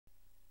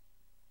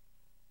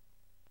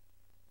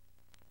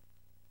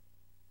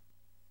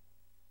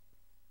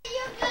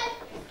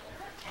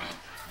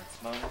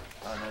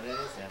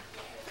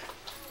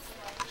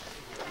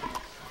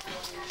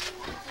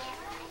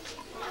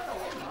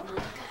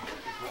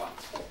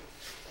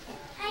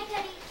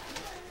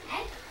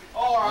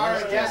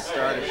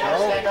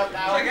up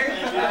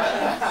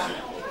now.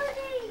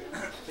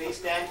 Please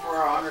stand for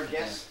our honored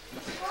guests.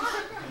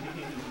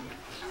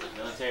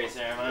 Military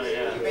ceremony,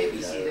 yeah. You may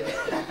be seated.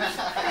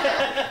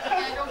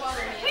 Don't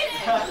bother me.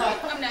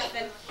 I'm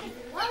nothing.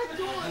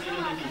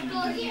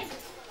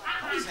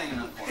 He's hanging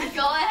up for you.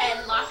 Go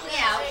ahead, lock me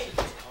out.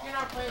 You're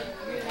not playing.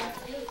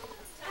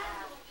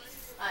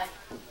 Hi.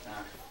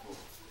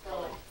 Go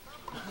away.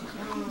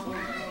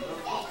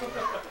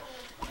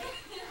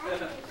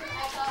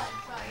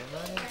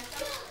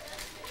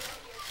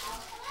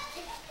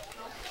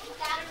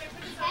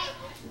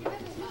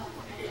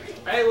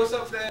 Hey, what's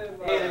up, Dad?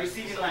 Hey, the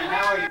receiving line.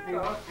 How are you?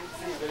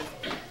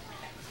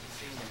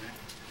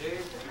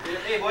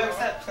 Hey, boy, what's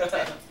up?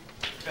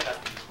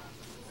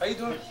 How you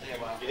doing?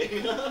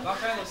 Long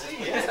time no see.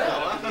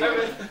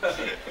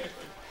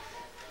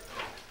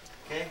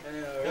 Okay. Hey,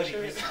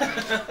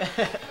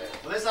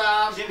 Melissa,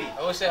 Jimmy. I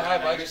wish I said hi,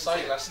 but I just saw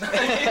you last night.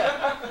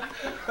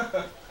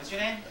 What's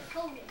your name?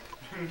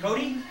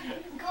 Cody.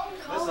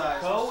 Melissa.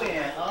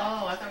 Cohen.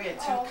 Oh, I thought we had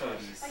two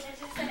Codys.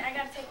 I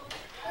gotta take.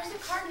 Where's the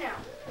card now?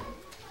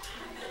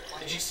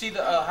 Did you see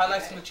the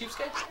highlights from the Chiefs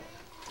game?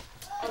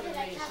 So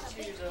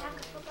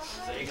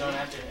you're going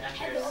after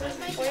your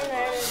Sunday?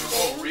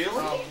 Oh, Really?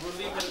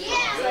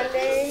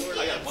 Sunday.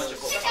 I got a bunch of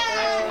books.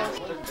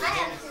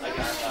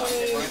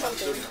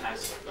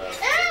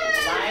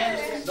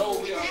 Lions? No,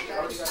 we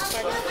already got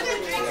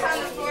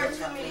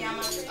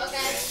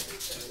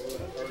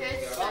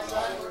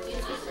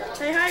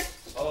Say hi.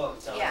 Oh,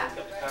 so Yeah. pick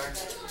up the card.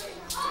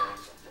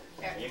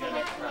 You're gonna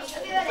make the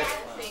process.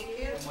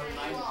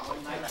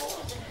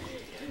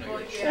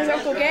 There's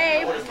Uncle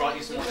Gabe. What brought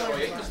you some more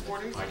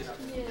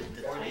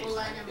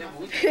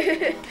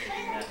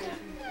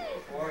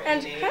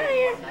And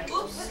hi.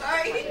 Oops,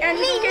 sorry. And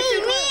me,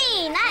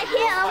 not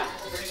him.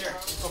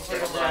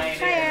 Hi,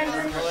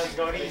 Andrew.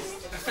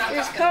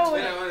 There's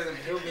Cohen.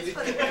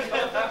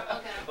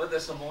 What the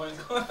Samoans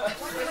going on?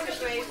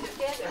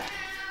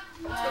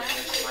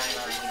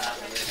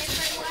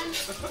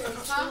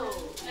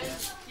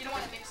 You don't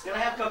want to mix They don't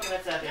have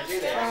coconuts out there, do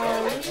they?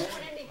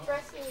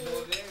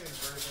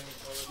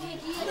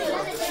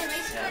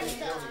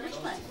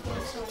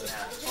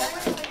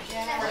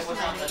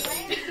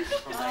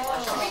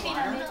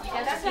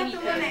 That's not the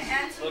one that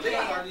Auntie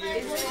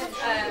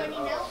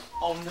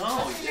Oh no!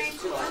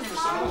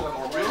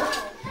 Oh really?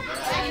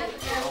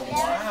 Oh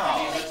wow!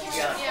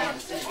 Yeah,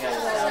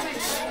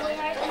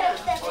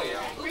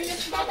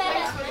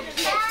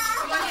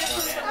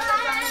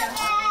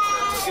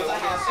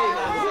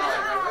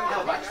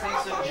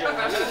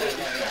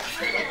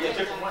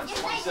 different ones.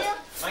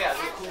 Oh yeah,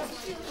 they're cool ones.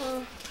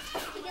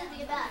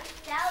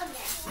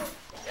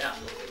 Yeah.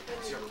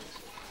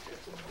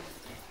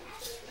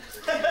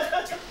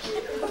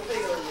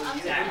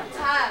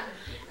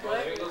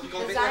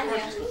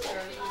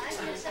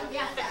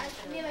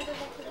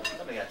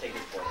 Somebody gotta take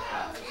this boy.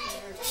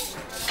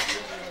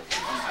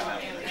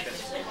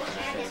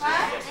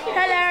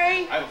 Hi, Larry.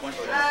 I have a bunch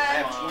of them. I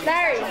have 20.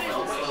 Larry.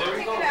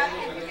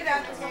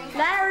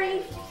 Larry.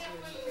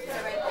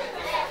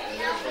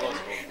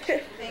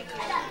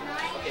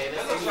 Okay,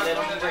 let's see, let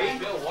him free.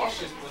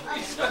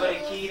 Nobody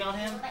keyed on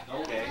him?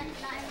 Okay.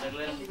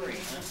 Let him free,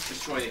 huh?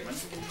 Destroy Aikman.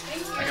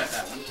 I got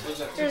that one.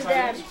 There's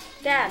Dad.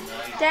 Dad.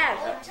 Dad.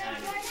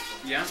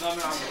 Yeah?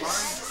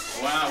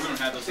 Wow, we don't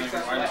have those things. We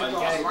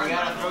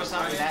gotta throw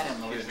something at him.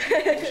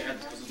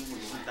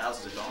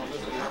 Thousands of dollars.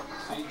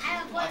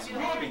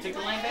 Take the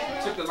line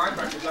back? Took the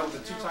linebacker, that was the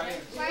two tight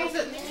ends.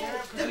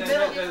 The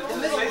middle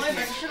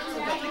linebacker should have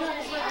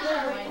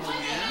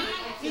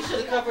He should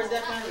have covered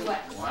that one. Wow.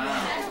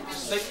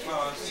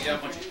 Yeah, a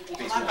bunch of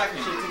linebacker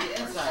should have taken the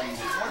inside.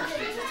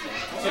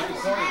 Took the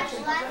corner.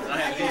 I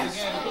have these.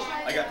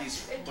 I got these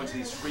bunch of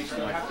these free from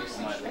the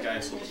guy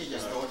who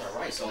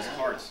sells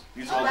cards.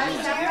 These are all new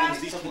ones.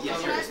 These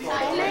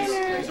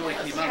only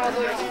came out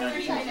in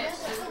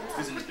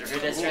 1994. Hear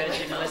that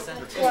strategy, Melissa?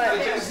 What?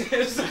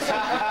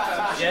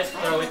 Just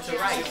throw it to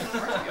right.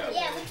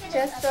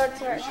 Just throw it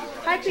to her.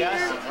 Hi,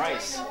 Peter.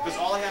 Rice. Because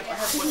all I have a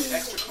bunch of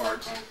extra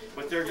cards,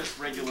 but they're just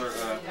regular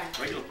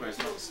players,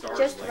 not stars.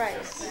 Just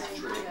rice.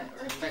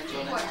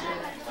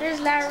 There's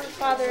Larry,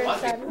 father and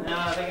son.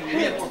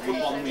 We have more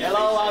football than we have.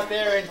 Hello out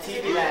there in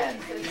TV land.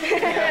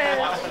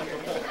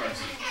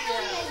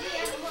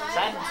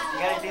 Son, you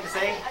got anything to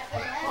say?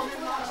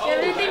 You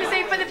have anything to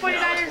say for the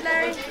 49ers,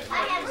 Larry?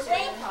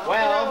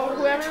 Well,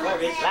 Whoever.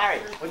 Larry,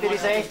 what did he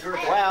say?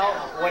 Well,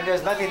 when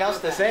there's nothing else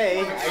to say,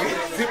 I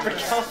get super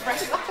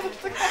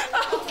califragilistic.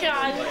 Oh,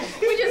 God.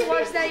 We just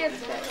watched that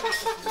yesterday.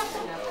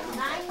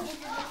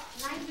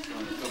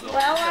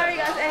 Well, Larry, you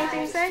guys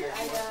anything to say?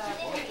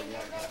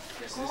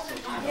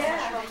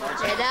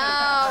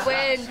 Hello,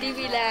 we're in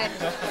TV land.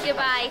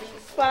 Goodbye.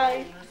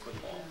 Bye.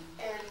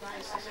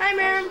 Hi,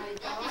 Miriam.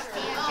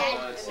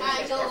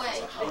 Go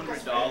away.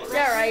 $100.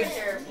 Yeah, right. Get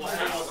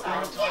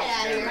out of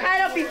here. I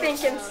don't be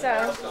thinking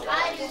so.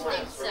 I do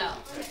think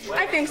so.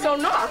 I think so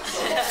not.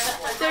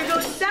 There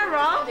goes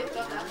Sarah.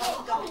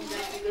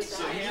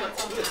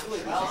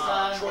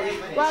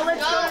 Well,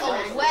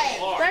 Go away.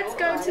 let's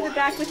go to the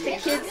back with the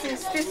kids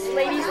since this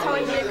lady's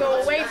telling me to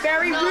go away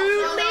very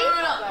rudely?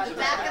 The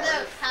back of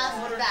the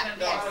house is back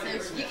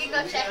there, so you can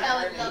go check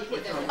out what the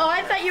kids are. Oh,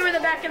 I thought you were the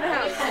back of the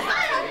house.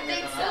 I don't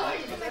think so.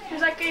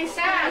 There's like a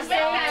say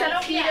to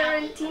Peter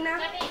and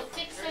Tina.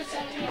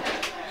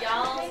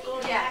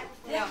 Yeah.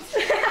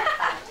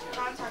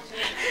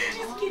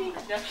 Just kidding.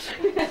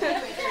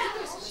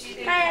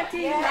 Hi,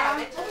 Auntie.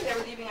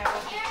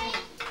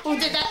 Who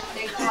did that?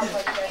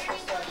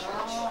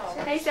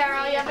 Hey,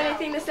 Sarah, you have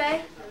anything to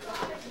say?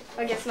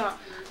 I guess not.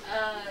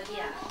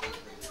 Yeah.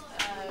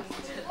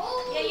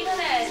 Yeah, you know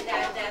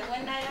that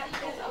one night out you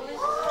guys always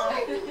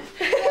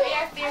we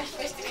are fierce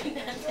first to come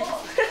down.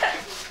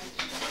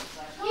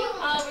 We're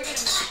gonna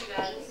miss you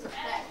guys.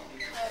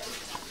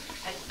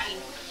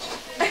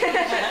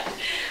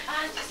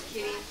 I'm just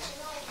kidding.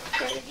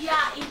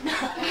 Yeah,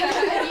 enough.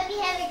 Hope you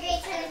have a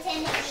great time in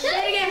Tennessee. Say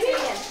it again, say it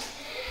again.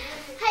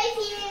 Hi,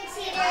 Peter and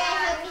Cedar. I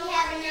hope you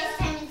have a nice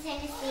time in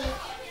Tennessee.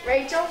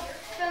 Rachel?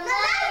 From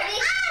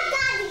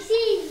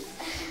Tennessee.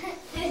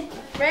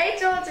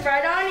 Rachel, it's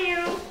right on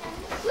you.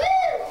 Woo!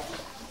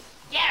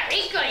 Yeah,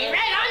 Rico, you're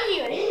right on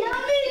you.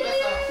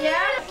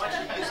 Yeah?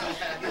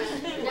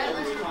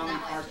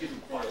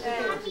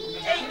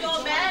 Hey,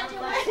 go man.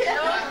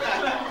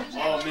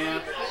 Oh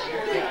man.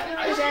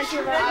 Is Auntie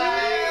right?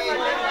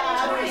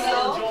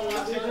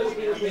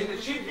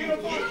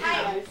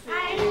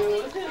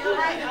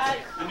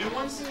 The new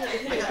ones?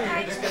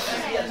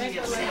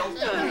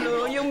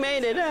 No, you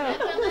made it out.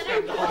 How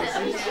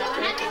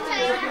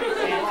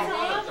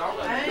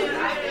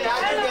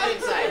did you get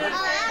inside? Oh, I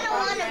don't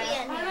want to be in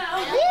here.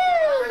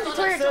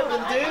 What's up,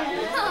 dude? I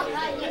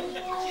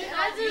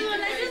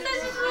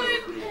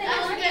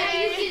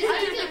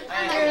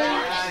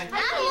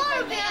don't want to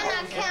be on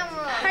that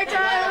camera. Hi,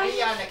 Tyler.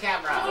 Be on the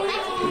camera.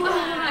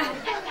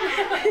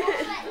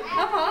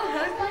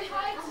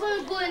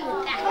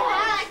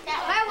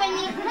 Where when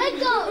you could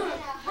go.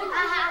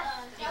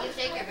 You can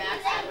take your back.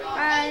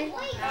 Hi.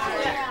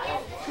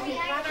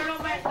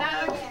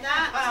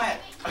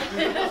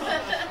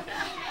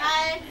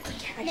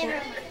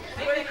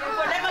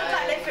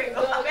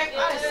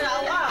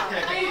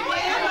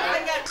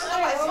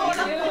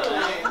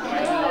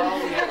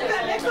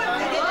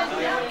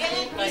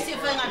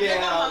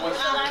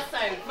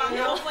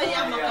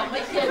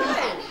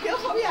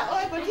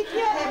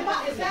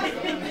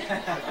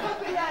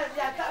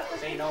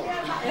 Say no.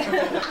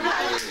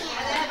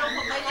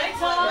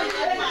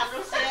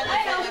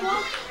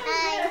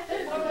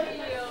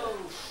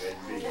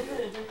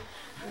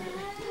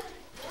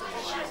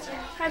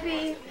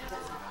 Happy.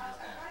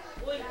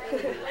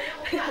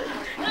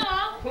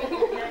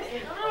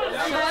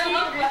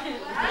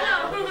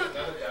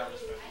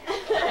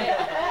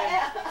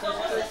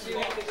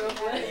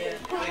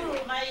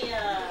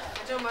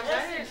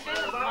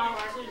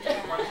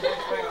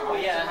 Oh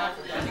yeah, huh?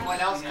 Anyone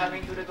else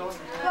coming to the door?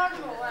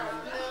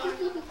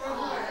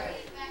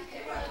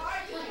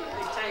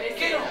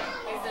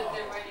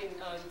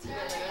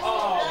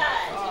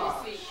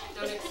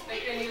 Don't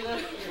expect any little.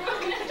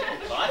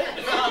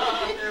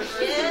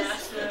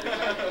 Yes.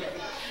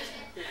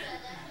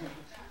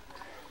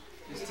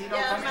 Is Tino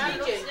coming?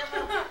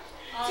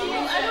 I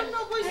don't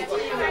know where's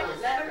Tino.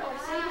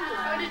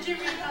 How did you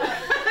read that?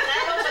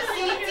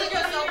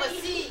 Tino's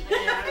overseas. I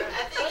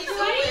think he's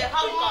over in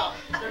Hong Kong.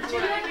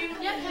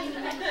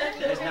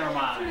 Just never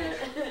mind.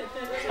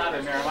 Stop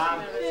it, Mary.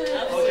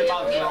 Hold your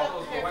mouth,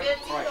 girl. Alright,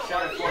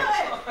 shut it for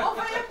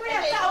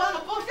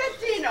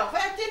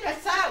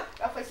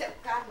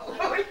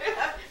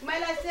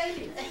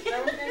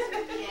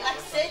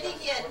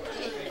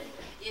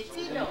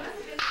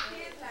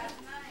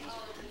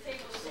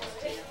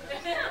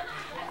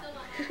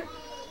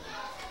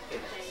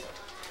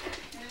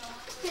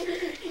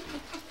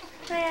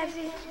Hi,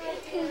 Auntie.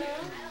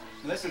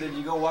 Melissa, did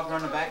you go walk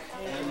around the back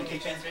in the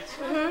kitchen?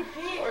 Boy,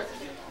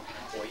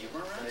 you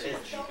weren't around too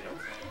much.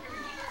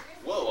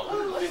 Whoa,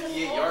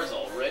 158 yards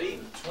already?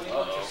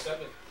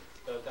 21-7.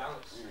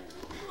 Dallas.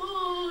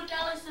 Ooh,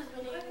 Dallas is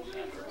winning.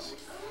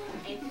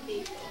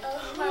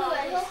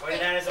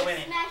 49ers are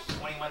winning.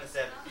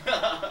 21-7.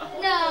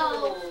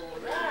 No.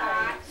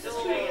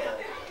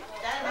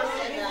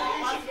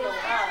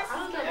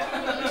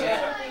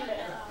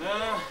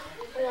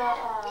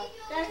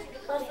 That's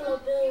Buffalo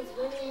Bills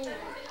winning.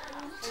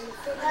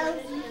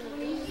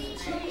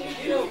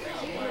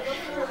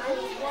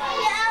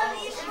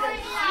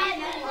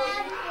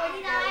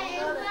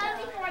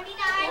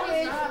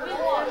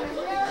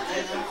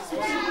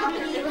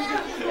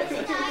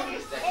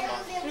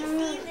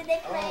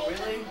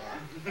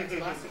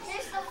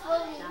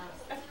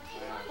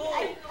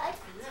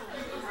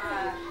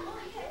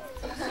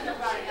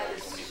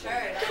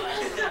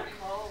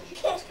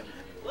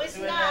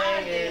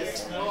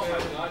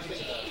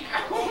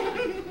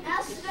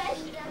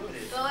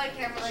 Go ahead,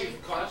 Kimberly.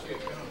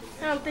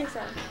 I don't think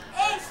so.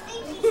 Hey,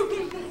 stinky,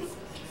 stinky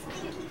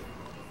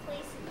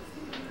places.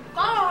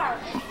 Bar!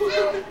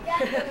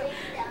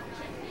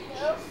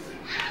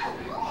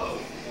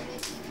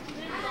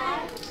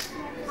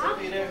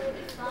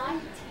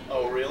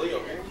 Oh, really?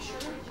 Okay.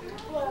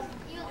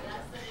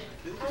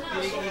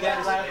 you got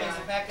a lot of things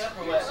to pack up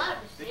or what? Are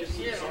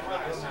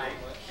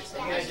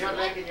you gonna jump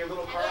back in your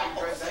little car and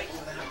drive back to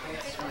the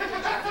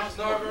house?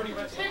 No, I've already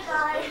rented.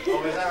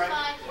 Oh, is that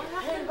right?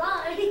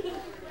 Bye.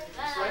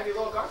 Slide your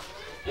little car?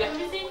 Yeah.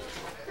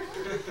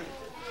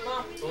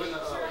 Mom, we're gonna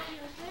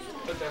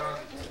put that on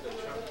the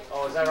trunk.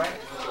 Oh, is that right?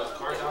 The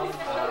car down.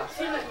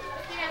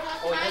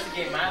 Oh, it doesn't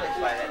gain mileage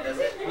by that, does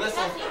it?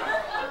 Listen.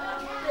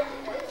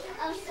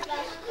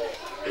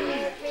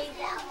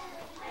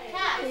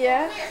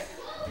 Yes.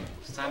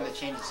 It's time to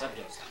change the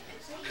subject.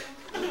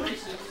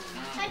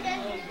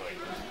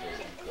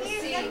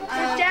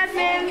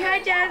 Jasmine. Hi,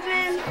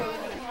 Jasmine.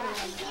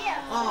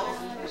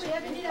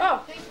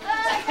 Oh.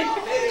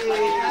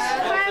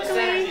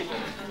 Bradley.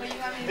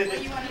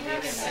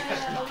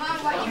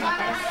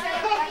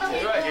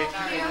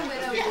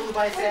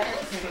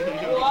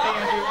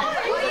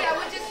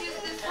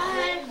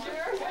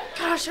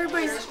 Gosh,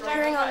 everybody's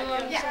staring on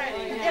them.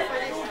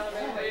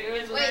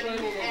 Wait, and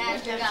I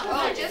forgot.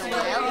 Oh, just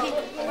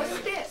What's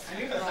this?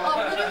 Oh,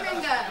 put them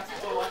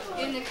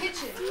in the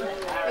kitchen.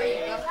 There you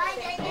go.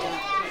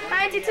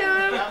 Hi,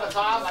 Tatum. On the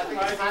top, I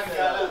think it's time to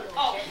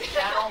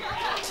channel.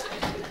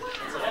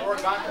 It's a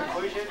foregone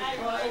conclusion.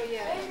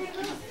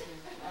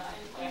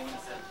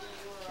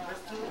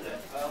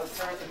 Let's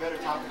turn to better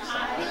topics.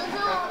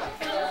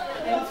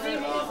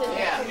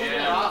 Yeah.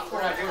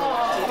 We're not doing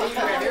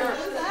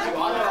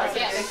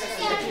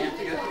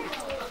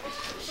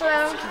Hello.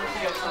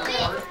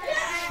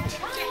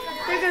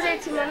 There goes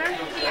 18 Runner.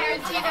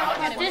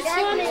 This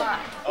one?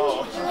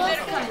 Oh. You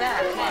better come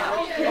back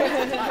now.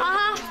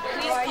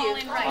 Please call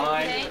in right,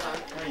 okay?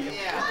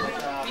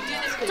 We do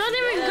this. Don't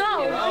even go.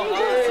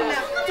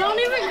 Don't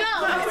even go.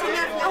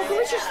 Oh, who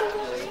is your son?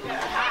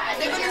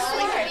 They're going to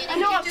sleep. I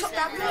know. Just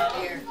stop right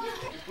there.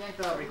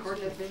 Record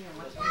that thing and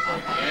what's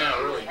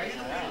Yeah, really.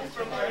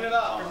 Turn it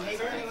up.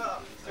 Turn it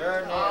up.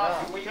 Turn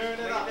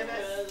it up.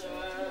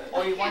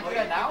 Oh, you want to do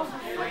that now?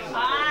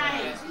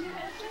 Hi.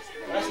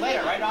 That's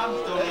later, right, Dom?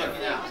 Still here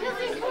now. You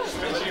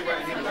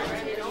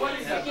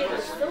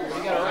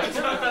got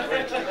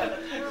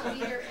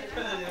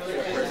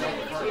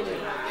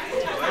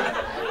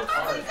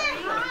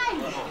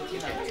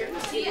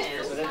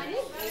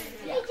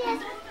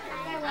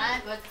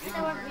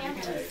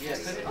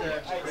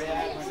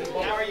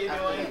How are you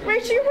doing?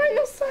 Rachel, you're wearing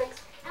those socks.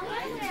 I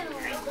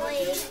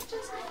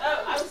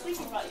was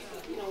thinking about you.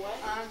 You know what?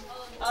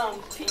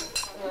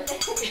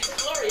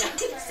 Gloria.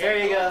 Here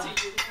you go.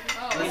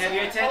 We have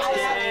your attention.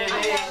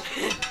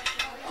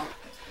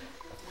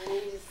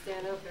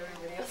 Stand up,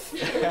 everybody else.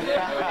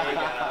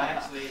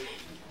 Actually,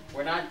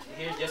 we're not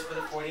here just for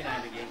the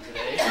 49er game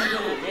today.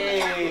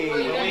 Yay! But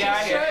we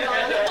are here.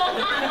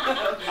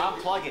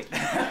 Unplug it.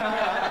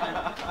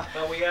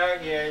 But we are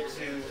here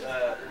to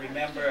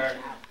remember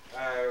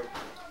our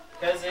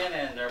cousin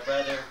and our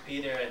brother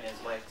Peter and his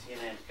wife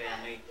Tina and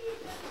family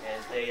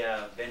as they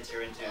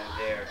venture into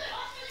their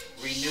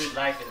renewed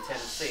life in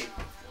Tennessee.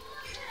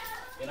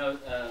 You know,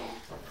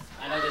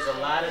 I know there's a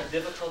lot of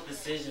difficult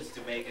decisions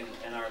to make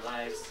in our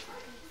lives,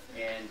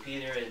 and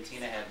Peter and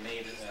Tina have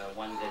made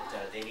one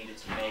that they needed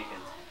to make,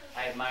 and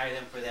I admire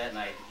them for that, and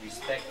I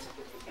respect,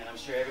 and I'm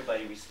sure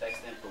everybody respects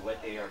them for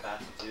what they are about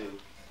to do.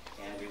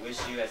 And we wish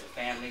you as a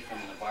family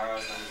from the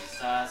Navarros and the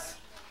Sass,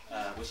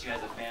 wish you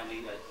as a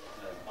family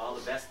all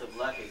the best of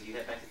luck as you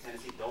head back to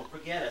Tennessee. Don't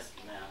forget us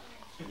now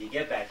when you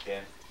get back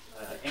there.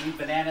 Any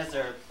bananas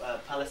or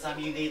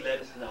palisami you need, let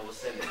us know. We'll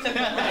send it.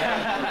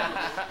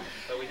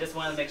 But we just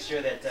want to make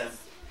sure that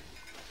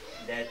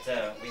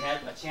we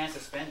had a chance to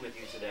spend with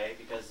you today,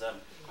 because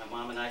my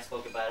mom and I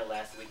spoke about it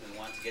last week, and we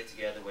wanted to get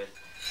together with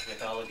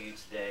all of you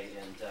today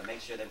and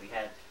make sure that we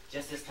had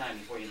just this time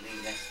before you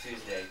leave next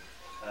Tuesday,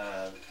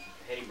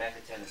 heading back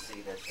to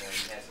Tennessee, that we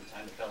had some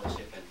time to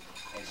fellowship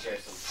and share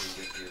some food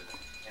with you.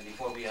 And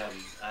before we have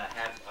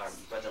our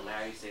brother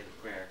Larry say the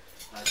prayer,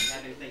 do you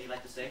have anything you'd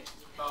like to say?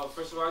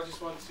 First of all, I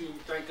just want to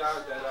thank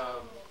God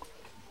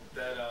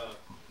that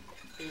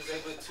He was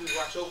able to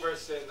watch over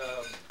us and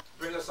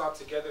bring us all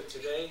together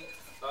today.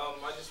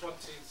 I just want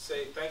to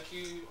say thank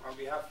you on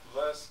behalf of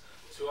us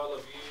to all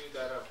of you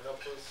that have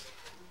helped us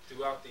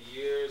throughout the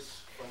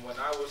years, from when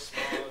I was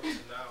small to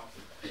now.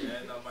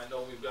 And I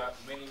know we've got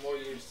many more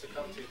years to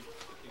come to,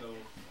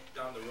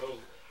 down the road.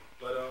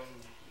 But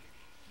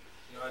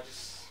I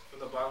just, from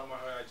the bottom of my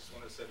heart, I just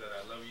want to say that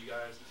I love you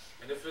guys.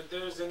 And if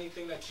there's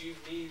anything that you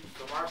need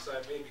from our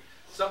side, maybe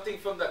something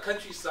from the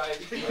countryside,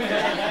 give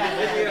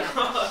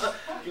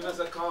us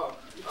a call.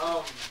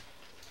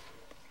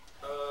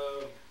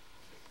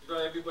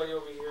 Everybody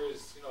over here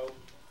is,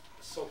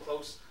 so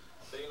close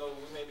that, we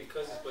may be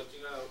cousins, but,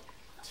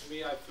 to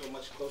me, I feel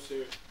much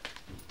closer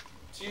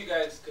to you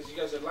guys, because you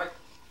guys are like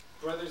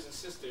brothers and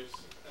sisters.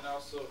 And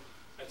also,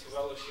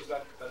 Antivella, she's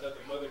like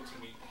another mother to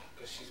me,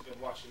 because she's been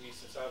watching me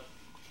since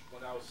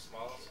when I was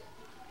small. So.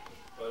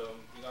 But,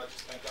 I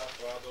just thank God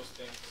for all those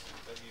things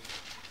that He's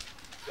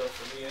done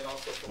for me, and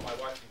also for my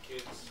wife and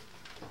kids.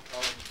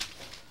 Mom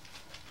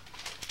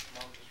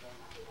just want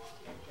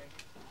anything?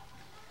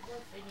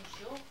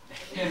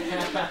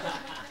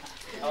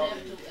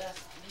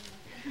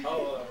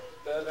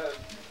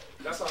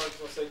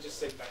 just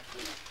say thank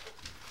you.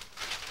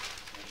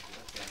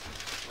 Okay.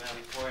 Well,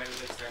 before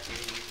everybody starts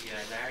eating,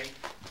 Larry,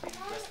 please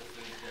bless the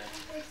food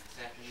this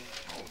afternoon.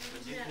 Oh,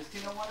 would you,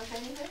 Christina, want to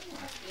say anything?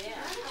 Yeah.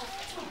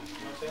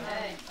 Nothing?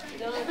 Hey,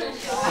 don't right.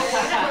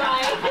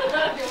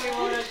 We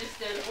won't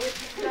understand.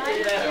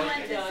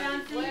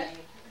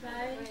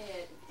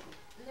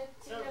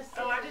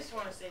 Oh, I just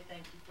want to say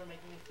thank you for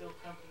making me feel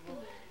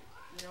comfortable,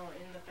 you know,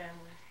 in the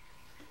family.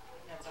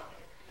 That's all.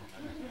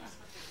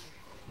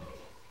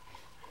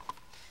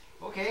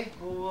 Okay,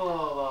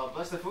 we'll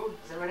bless the food.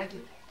 Is that right, Auntie?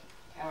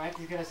 All right,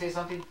 Auntie's gonna say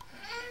something.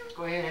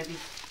 Go ahead, Auntie.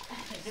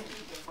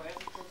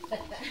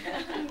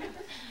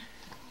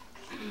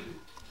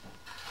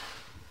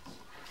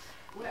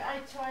 Well, I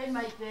try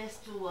my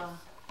best to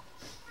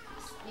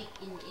speak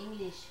in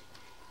English.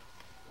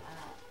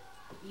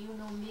 You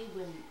know me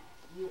when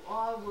you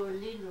all were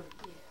little.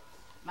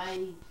 My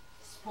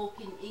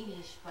spoken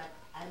English, but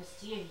I'm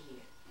still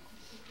here,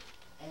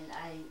 and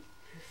I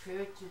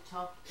prefer to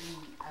talk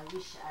in. I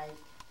wish I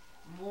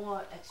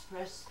more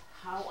express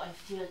how I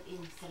feel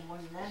in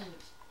someone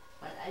language,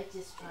 but I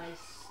just try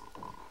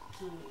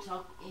to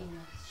talk in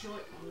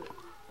short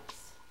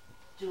words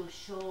to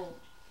show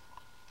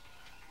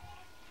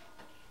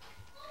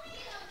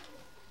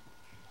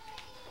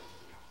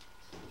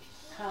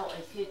how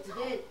I feel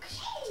today.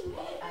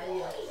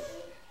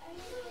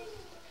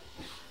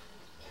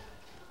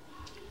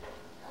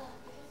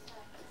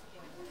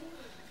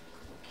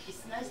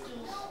 It's nice to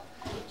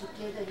be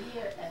together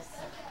here as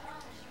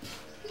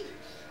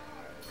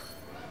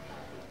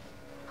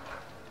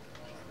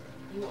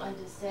you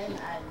understand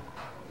I'm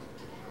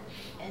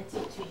auntie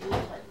to you,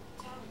 but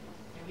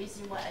the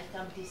reason why I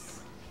come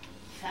this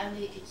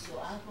family is your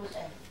uncle,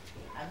 and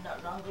I'm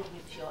not longer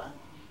with your uncle.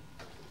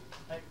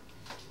 But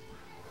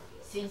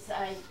since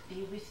I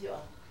be with you,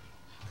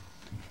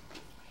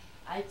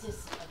 I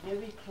just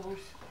very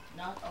close,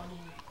 not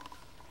only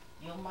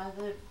your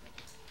mother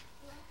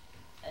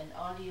and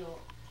all your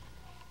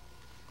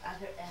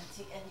other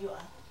auntie and your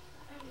uncle.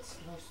 It's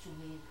close to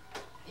me.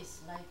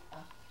 It's like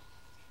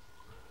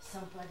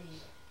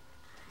somebody,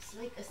 it's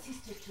like a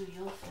sister to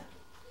your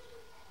family.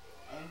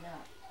 And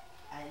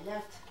I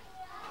left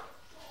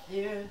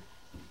there,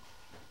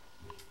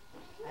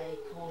 I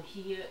go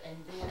here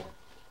and there,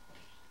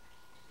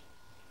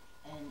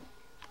 and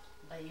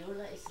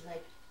Viola is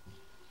like,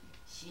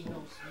 she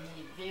knows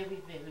me very,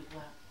 very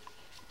well.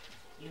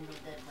 You know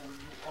that when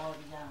you are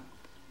young,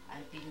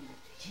 I've been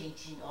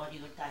changing all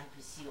your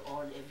diapers, you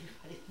all,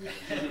 everybody.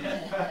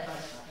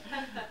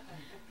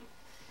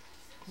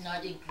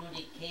 Not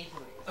including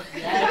cable.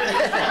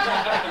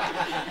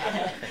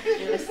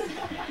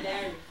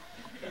 Larry.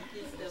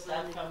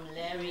 Start from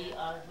Larry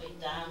all the way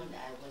down.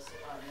 I was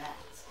on that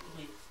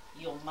with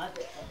your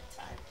mother at the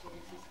time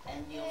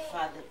and your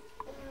father.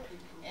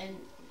 And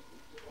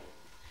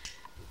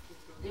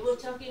they were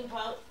talking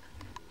about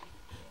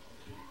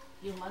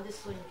your mother's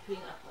going to bring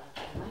up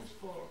a lunch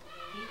for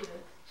Peter.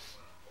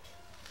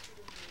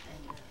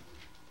 And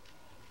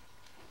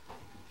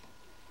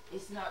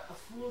it's not a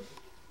food,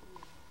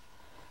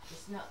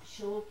 it's not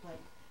show, but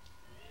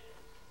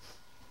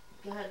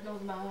God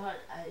knows my heart.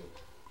 I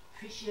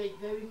appreciate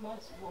very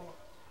much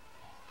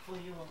for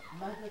your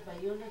mother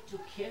Viola to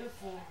care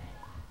for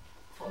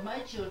my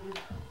children.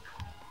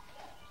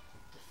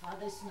 The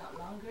father's not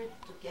longer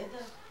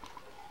together,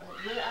 but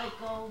where I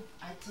go,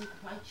 I take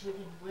my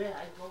children. Where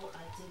I go,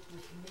 I take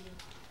with me.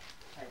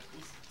 But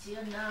it's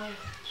till now,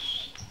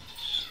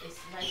 it's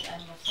like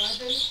I'm a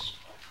father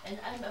and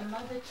I'm a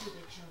mother to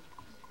the children.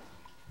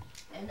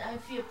 And I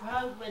feel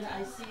proud when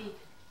I see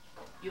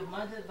your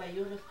mother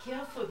Viola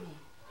care for me.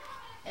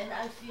 And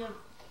I feel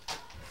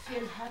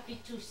happy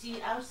to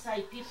see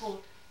outside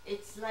people.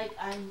 It's like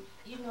I'm,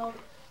 you know,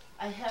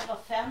 I have a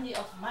family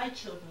of my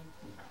children,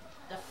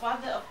 the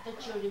father of the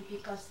children,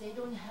 because they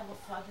don't have a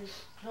father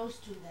close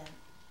to them.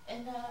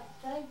 And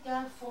thank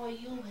God for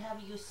you,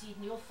 have you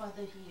seen your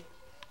father here.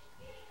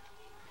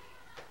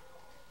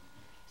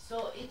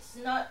 So it's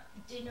not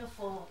dinner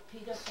for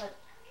Peter, but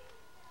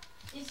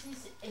this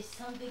is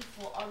something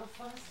for all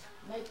of us.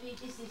 Maybe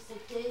this is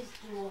the day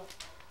to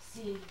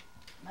see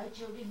my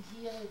children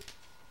here,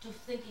 to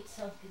think it's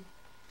something.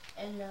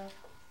 And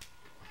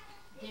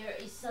there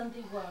is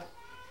something where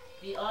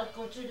we all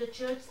go to the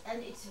church,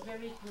 and it's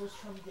very close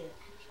from there.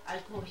 I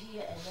go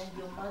here, and then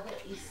your mother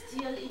is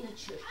still in the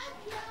church.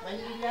 When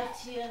we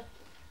left here,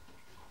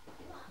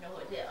 no,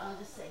 they are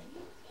the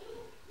same.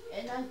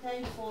 And I'm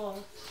thankful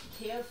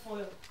for care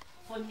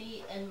for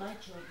me and my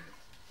children.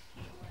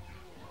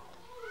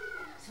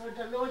 So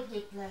the Lord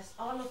will bless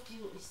all of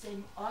you,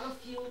 same all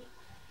of you,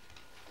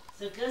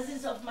 the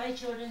cousins of my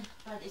children,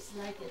 but it's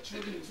like a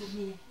children to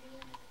me.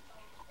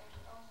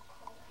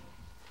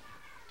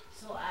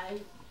 So I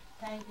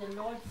thank the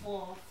Lord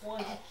for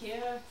His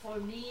care for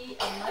me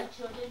and my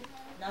children.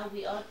 Now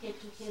we all get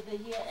together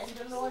here, and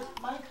the Lord,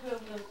 my prayer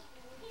will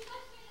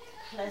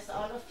bless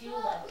all of you,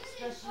 and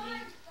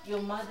especially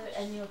your mother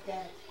and your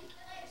dad.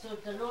 So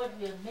the Lord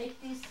will make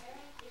this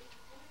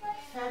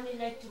family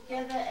like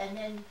together, and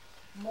then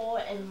more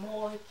and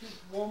more keep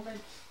warmer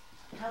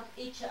help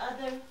each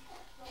other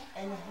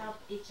and help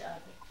each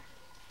other.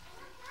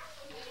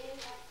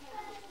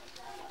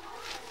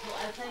 So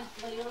I thank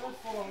Viola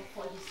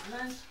for this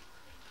lunch.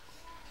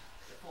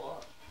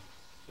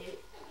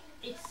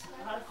 It's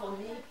hard for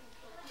me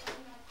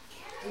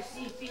to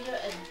see Peter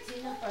and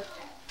Tina, but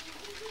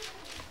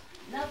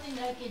nothing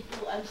I can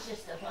do. I'm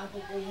just a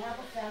mother. They have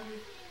a family.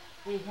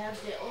 They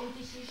have their own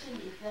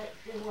decision if that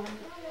they want it.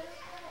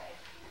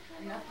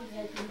 Nothing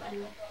I can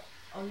do.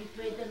 Only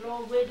pray the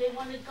Lord where they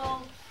want to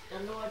go. The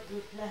Lord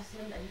will bless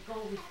them and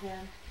go with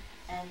them.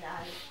 And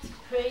I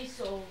pray,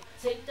 so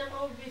take the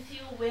Lord with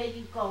you where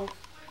you go.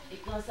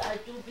 Because I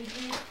do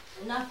believe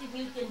nothing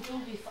you can do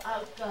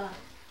without God.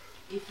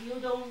 If you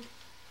don't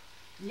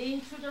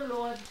lean to the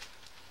Lord,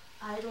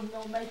 I don't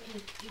know,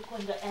 maybe you're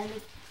going to end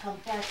it, come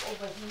back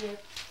over here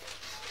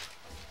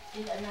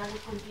in another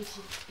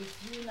condition. If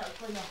you're not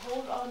going to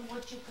hold on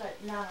what you got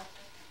now,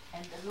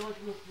 and the Lord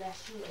will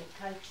bless you and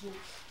guide you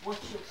what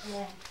you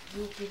plan.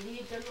 You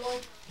believe the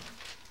Lord,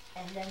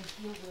 and then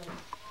He will.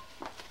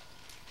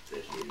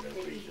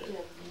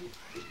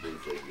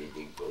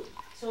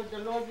 So the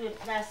Lord will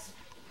bless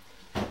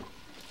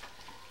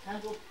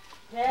Tango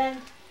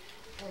Plan,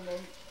 and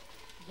then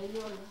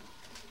Viola,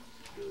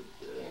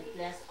 and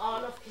bless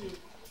all of you.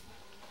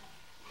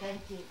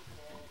 Thank you.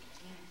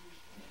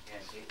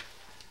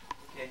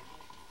 Okay.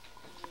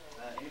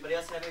 Anybody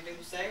else have anything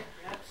to say,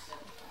 perhaps?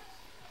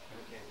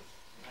 Okay.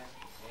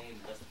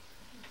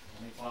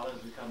 Heavenly Father,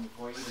 as we come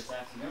before you this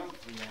afternoon,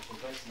 we ask your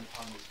blessing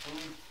upon this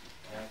food,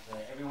 that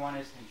everyone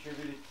has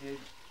contributed to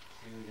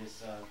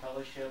this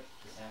fellowship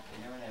this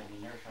afternoon, as we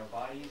nourish our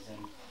bodies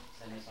and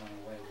send us on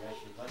our way. We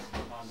ask your blessing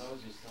upon those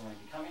who still may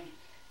be coming.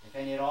 If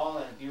any at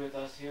all, be with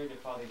us here, dear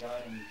Father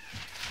God, and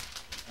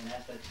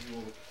ask that you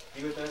will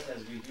be with us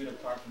as we do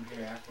depart from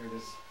here after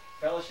this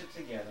fellowship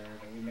together,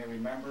 that we may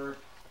remember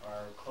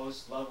our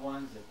close loved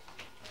ones that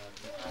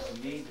the time of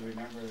need, to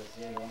remember that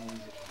they are the only ones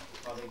that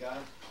Father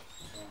God.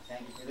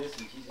 Thank you for this.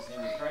 In Jesus'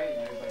 name we pray,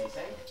 and everybody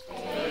say,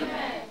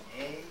 Amen.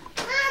 Amen.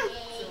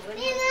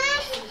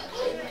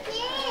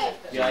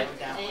 Yeah, I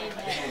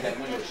think that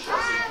window's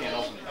shut, so you can't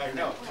open it. I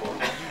know.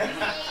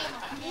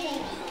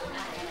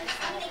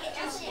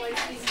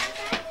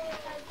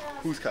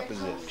 Whose cup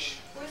is it?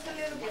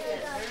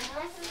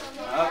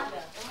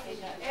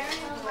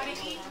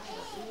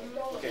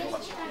 Okay, hold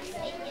on.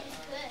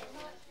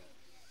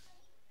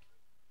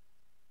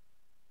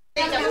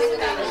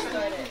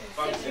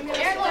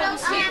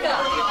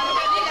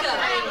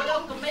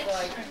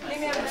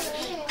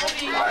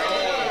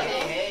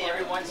 Hey,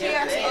 everyone's here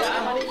today. I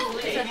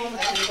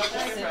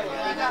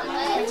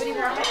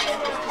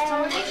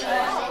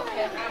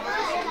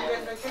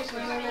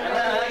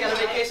got a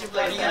vacation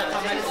plan. You gotta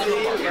come back to the city.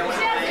 We got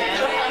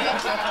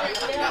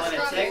one in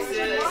Texas.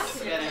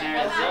 We got in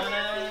Arizona.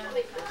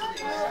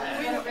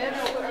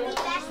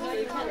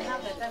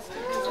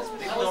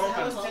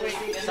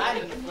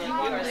 Exciting.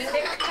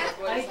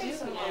 I do.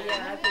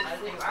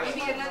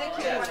 Maybe another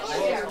kid.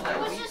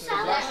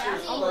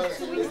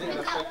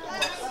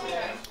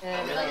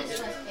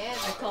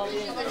 I called you.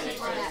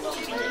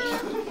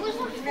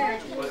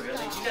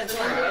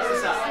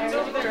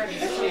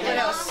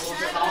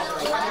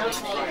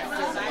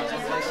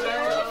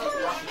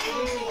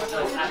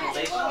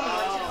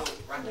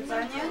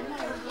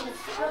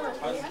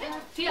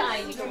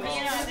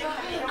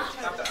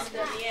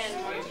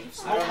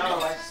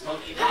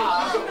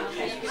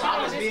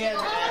 Thomas being and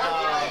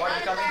where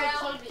you coming?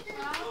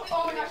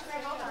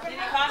 Did you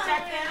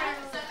contact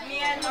them? Me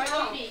and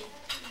Marty.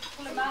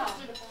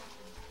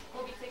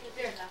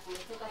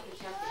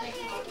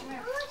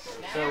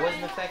 So it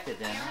wasn't affected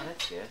then, huh?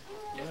 That's good.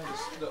 Yeah,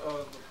 the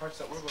parts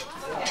that we're about to do.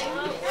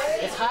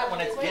 It's hot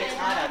when it gets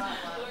hot out.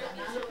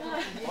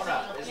 Hold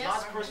up, is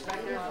Lost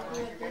Perspective?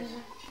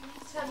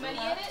 Has money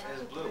in it?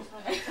 It's blue.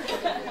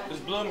 Is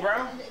blue and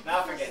brown?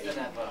 Now forget that.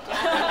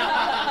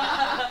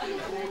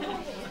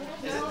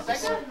 Is it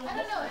affected? I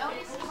don't know.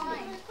 Elvis is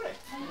fine.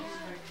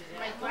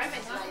 My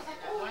garment's like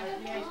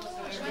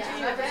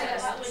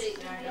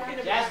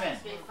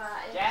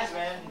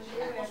Jasmine,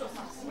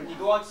 when you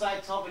go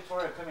outside, tell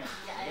Victoria, come here.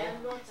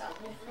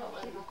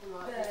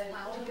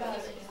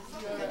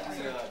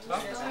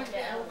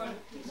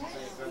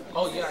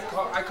 Oh yeah,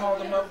 I called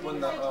them up when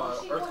the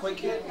earthquake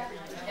hit.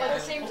 At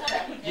the same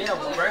time? Yeah,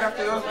 right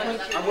after the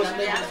earthquake, I wasn't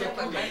able to get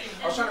through.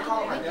 I was trying to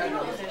call my dad in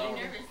LA.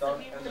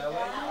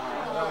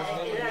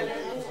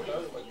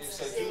 They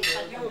said,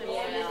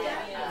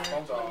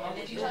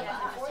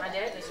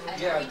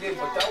 yeah, I did,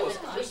 but that was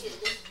the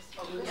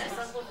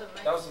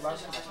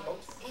last time I spoke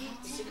to him.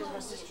 Because my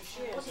sister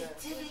shares it.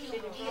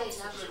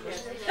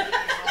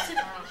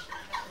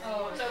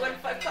 So what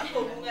if I cut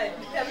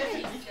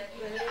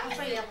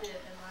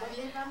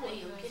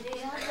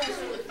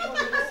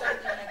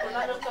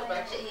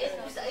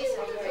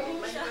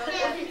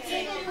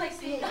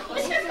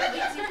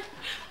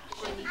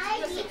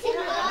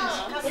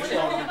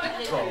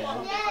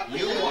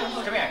You want?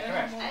 Come here.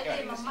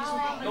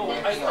 No,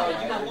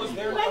 you know who was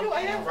there? Why do I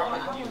have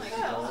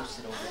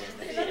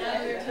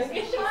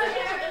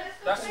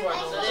That That's who I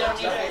know.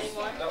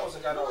 That was a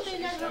guy that was.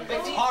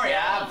 Hurry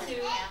up.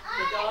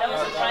 That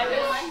was a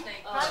private one?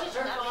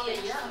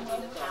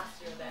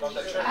 From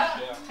the church,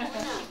 yeah.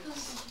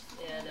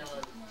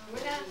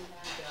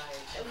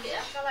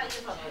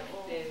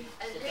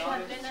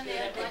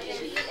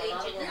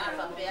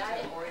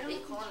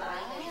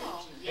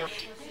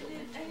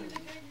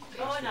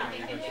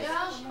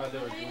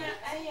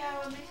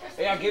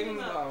 Hey, I gave him,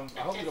 I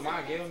hope you don't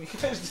mind, I gave him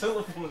his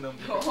telephone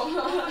number.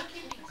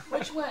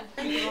 Which one?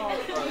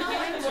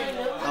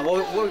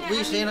 What were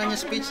you saying on your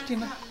speech,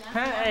 Tina?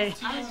 Hey.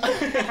 Man,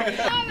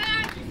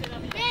 I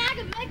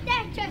can make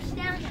that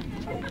touchdown.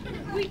 Get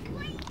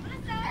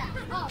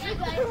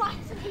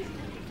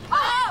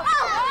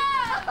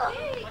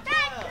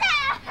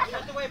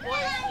out the way, boys.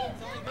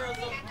 It's only girls,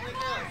 only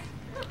girls.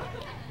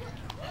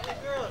 Only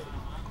girls.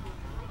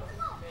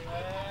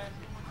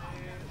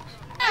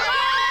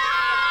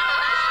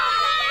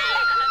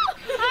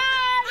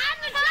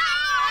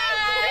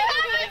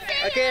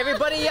 Okay,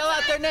 everybody yell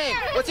out their name.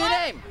 What's your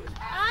name?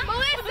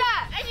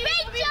 Melissa!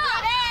 Big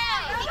John!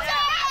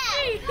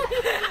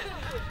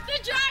 The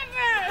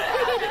driver!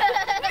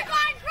 We're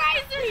going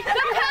crazy! The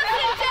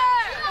passenger!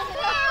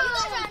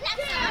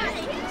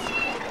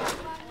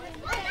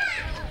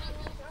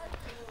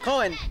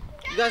 Cohen,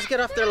 you guys get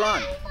off their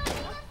lawn.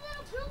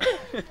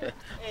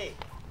 Hey.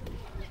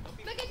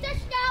 Make a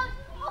touchdown!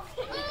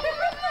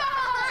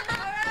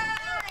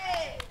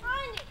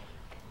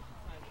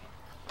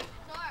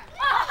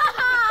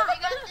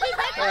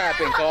 What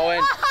happened,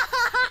 Cohen? Oh,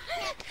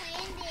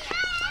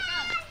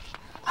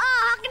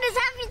 how can this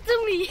happen to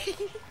me?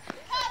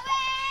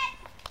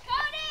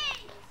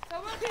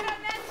 Someone get on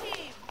that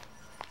team.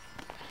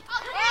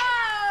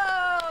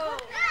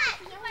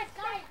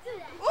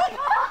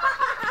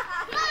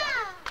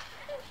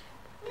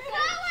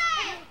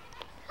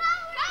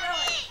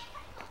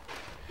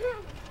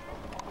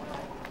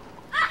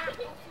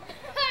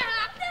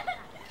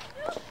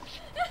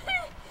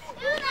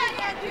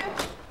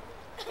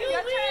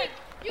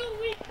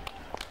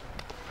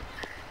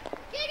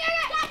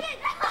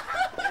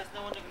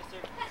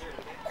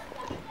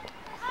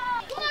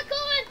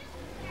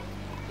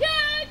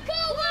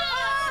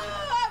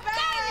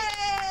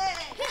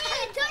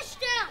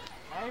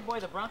 Boy,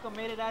 the Bronco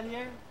made it out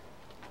here?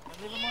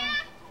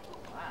 Yeah.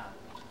 Wow.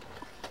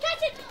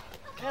 Catch it!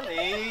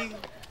 Kelly!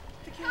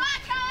 Come on,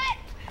 Cohen!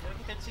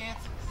 Get their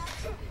chances.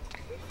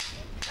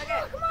 Okay.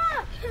 Oh, come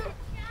on!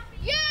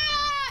 Yeah!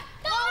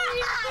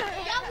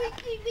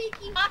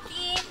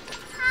 Hockey!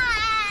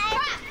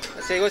 Hi!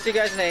 Let's see, what's your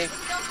guys' name?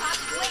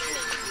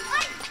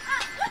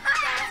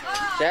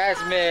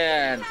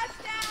 Jasmine!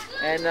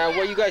 And what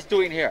are you guys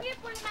doing here?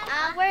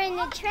 We're in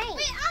the train.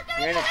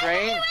 You're in a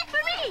train? Wait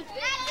for me!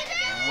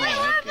 Oh,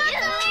 okay.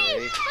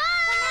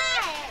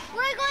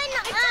 We're going to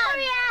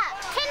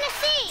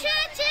Tennessee.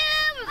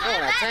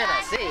 Going to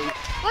Tennessee?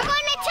 We're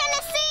going to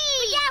Tennessee.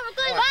 Yeah, we're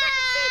going to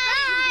Tennessee.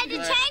 Bye. The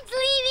train's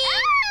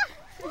leaving.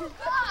 Open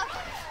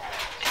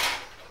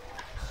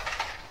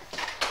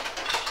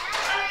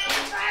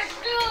the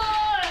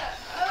door.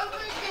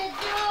 Open the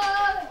door.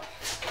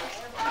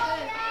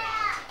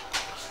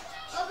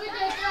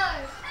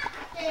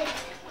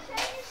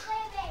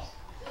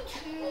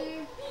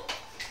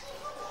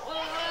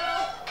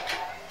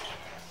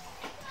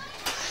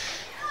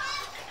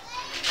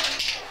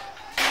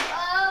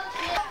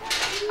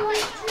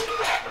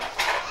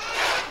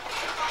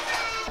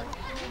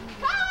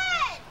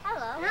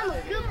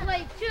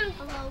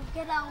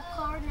 Get our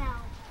car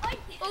now.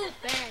 Oh,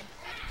 bad.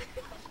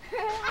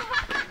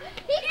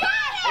 He got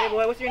it! Hey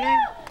boy, what's your name?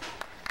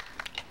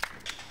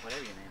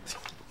 Whatever your name is.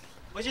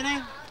 What's your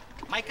name?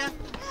 Micah?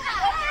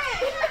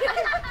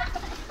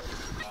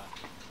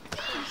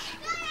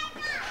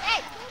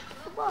 Hey!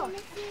 Whoa.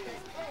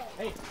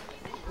 Hey.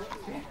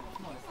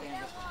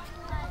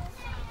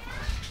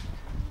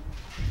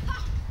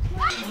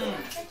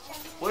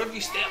 What if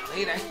you stay up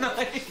late at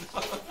night?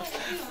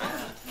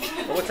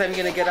 Well, what time are you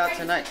going to get out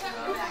tonight?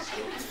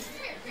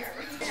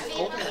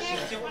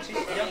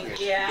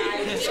 Yeah.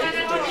 These are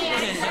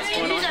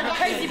the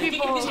crazy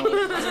people.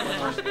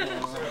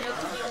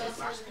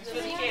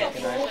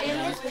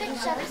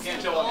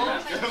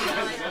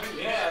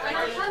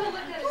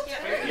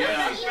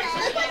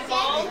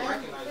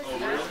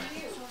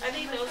 I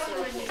think those are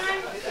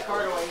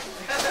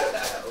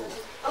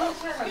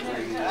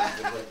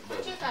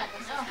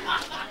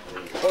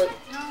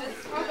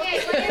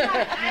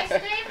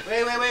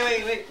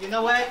Wait. You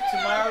know what?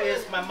 Tomorrow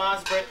is my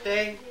mom's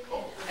birthday.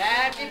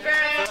 Happy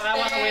birthday. So I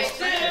want to wish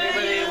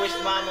everybody wish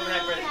mom a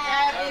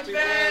happy birthday. Happy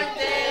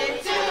birthday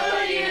to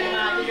you.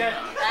 Mom, you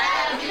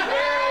Happy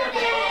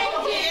birthday,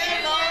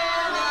 dear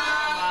Mama.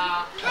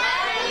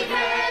 Happy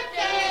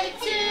birthday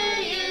to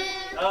you.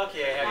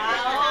 Okay,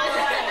 happy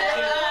birthday.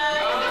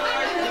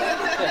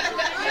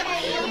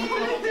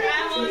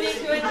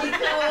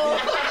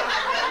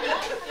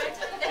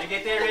 You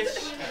get there, Rich?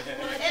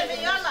 Hey,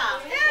 Viola.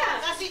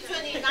 That's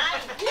 29.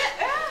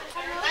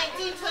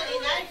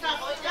 1929 from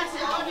that's the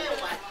only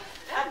one.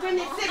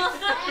 26.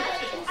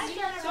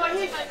 So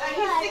he's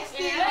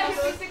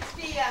 60.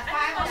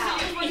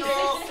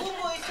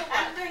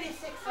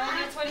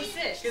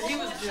 Because he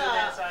was doing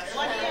that, so I said,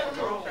 1 year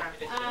ago.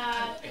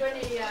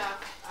 20.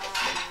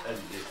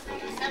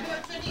 December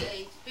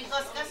 28th,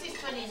 because Gus is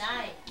 29,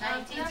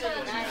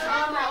 1929.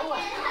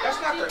 That's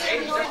not their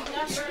age.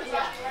 That's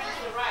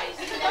Right.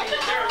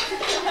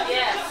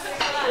 yes.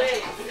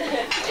 Wait.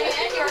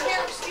 And your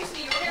hair, excuse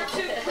me, your hair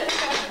too.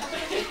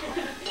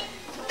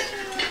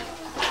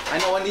 I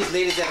know when these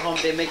ladies at home,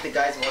 they make the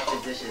guys wash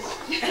the dishes.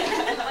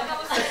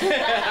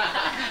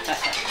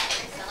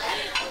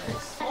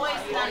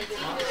 Boys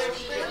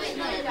 1933.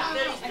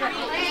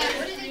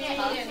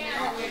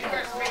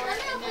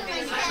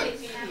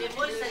 The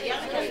boys are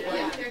younger.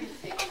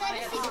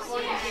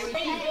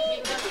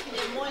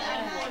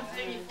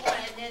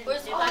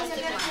 Where's the last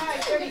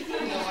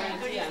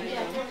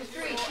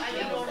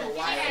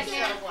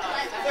one?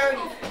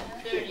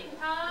 30.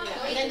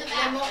 And then the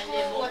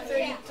Moco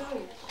 32.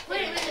 Put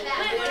it in the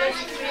back.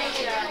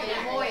 33, the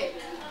Moy.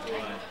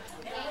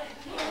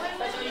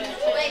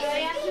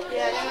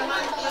 Yeah,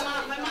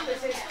 my mother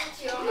says,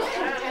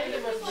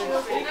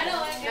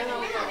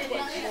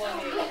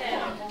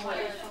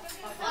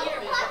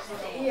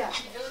 yeah.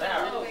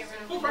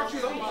 Who brought you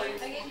those?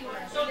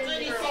 So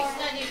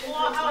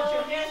 2694, how's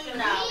your hair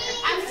now?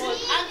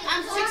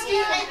 I'm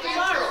 68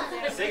 tomorrow.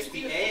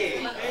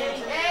 68.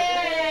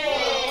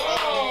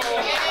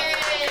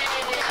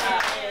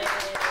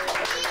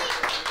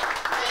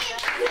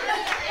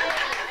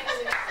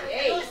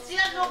 You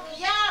still look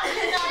young.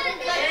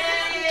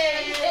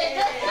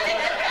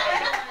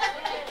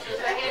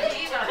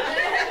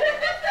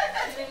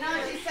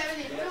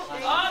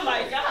 Oh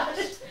my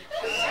gosh.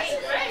 That's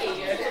great.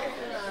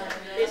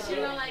 Is she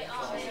like,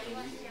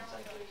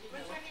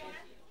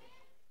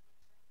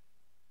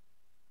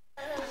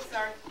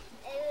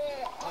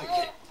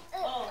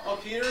 Oh,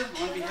 Peter,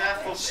 on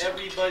behalf of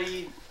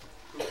everybody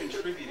who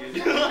contributed,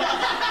 we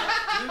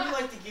would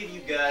like to give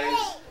you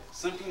guys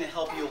something to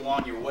help you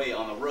along your way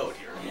on the road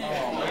here. Oh,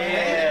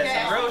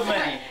 yeah, some road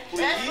money.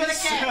 That's for the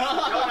cats.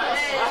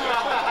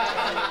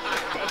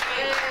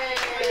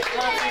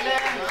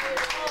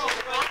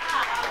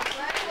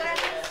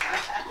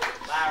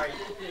 Larry.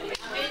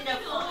 In the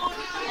food,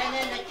 and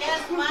then the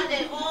gas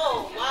money.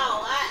 Oh,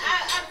 wow. I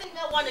think I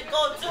want to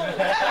go too.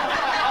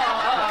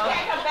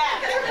 Can't come back.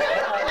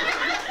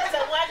 So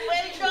what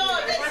way to go?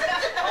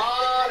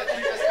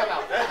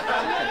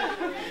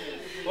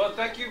 Well,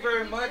 thank you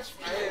very much.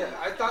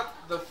 I thought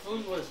the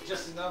food was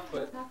just enough,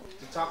 but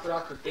to top it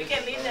off with you this.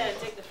 can leave that and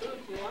take the food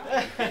if you want.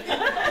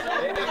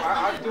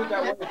 I'll do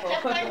that one.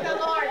 Just thank the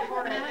Lord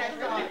for it.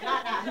 That's all.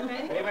 Not us.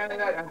 Amen to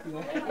that,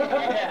 Anthony.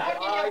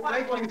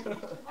 Thank you.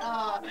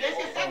 This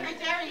is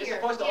secretary here. You're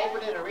supposed to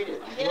open it and read it.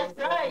 That's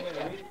right.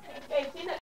 Hey, see that?